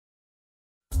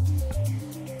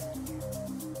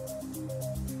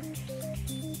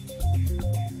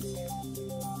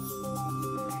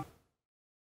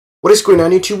What is going on,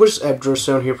 YouTubers?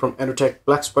 Abdurrahman here from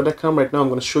EndoTechBlackspot.com. Right now I'm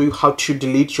going to show you how to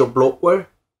delete your bloatware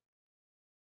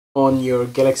on your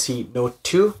Galaxy Note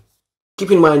 2.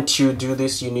 Keep in mind, to do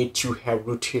this you need to have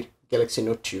rooted Galaxy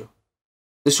Note 2.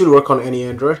 This will work on any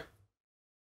Android.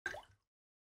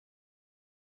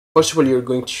 First of all, you're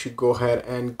going to go ahead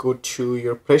and go to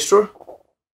your Play Store.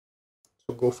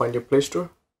 So go find your Play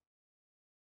Store.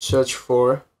 Search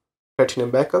for Platinum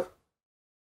Backup.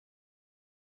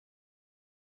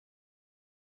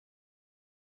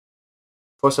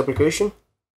 First application.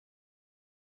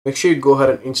 Make sure you go ahead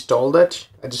and install that.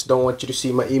 I just don't want you to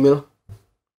see my email.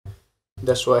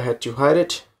 That's why I had to hide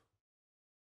it.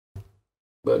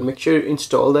 But make sure you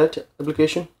install that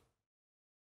application.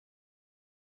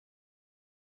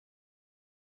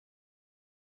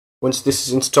 Once this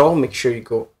is installed, make sure you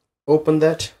go open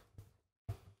that.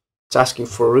 It's asking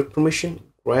for root permission.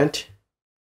 Grant.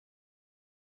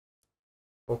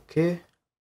 Okay.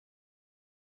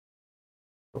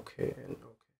 Okay and okay.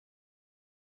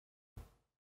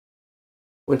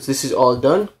 Once this is all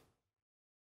done,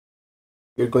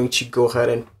 you're going to go ahead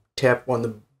and tap on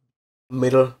the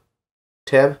middle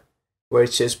tab where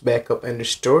it says backup and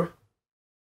restore,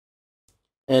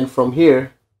 and from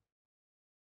here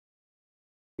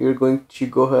you're going to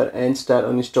go ahead and start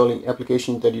uninstalling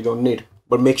applications that you don't need,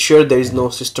 but make sure there is no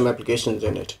system applications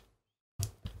in it.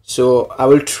 So I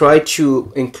will try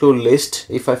to include list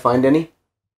if I find any.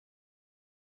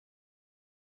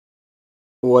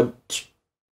 What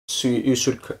so you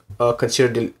should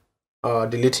consider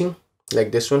deleting,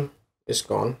 like this one is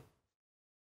gone.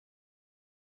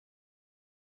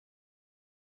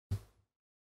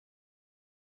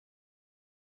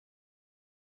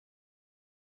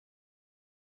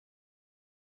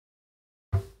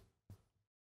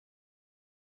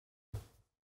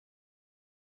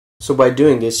 So by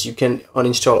doing this, you can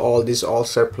uninstall all this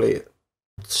all-star play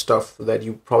stuff that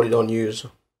you probably don't use.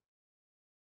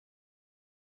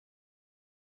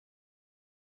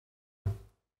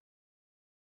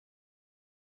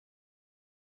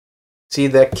 See,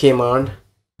 that came on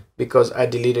because I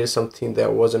deleted something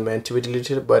that wasn't meant to be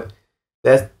deleted, but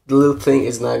that little thing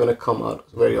is not going to come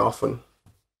out very often.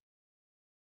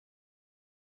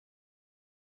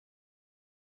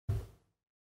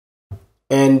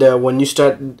 And when you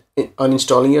start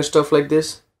uninstalling your stuff like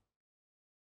this,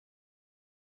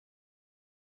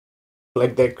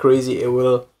 like that crazy, it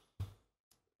will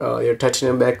your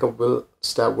Titanium backup will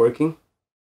stop working,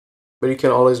 but you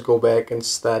can always go back and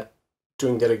start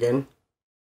doing that again.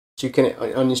 So you can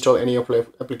uninstall any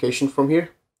application from here.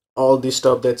 All this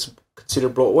stuff that's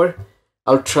considered bloatware,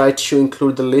 I'll try to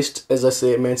include the list as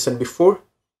I mentioned before,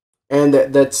 and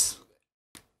that's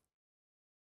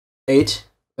 8.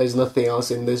 There's nothing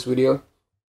else in this video.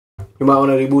 You might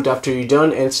want to reboot after you're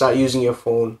done and start using your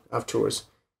phone afterwards.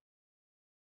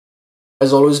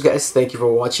 As always, guys, thank you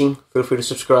for watching. Feel free to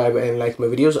subscribe and like my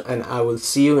videos, and I will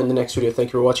see you in the next video. Thank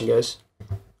you for watching, guys.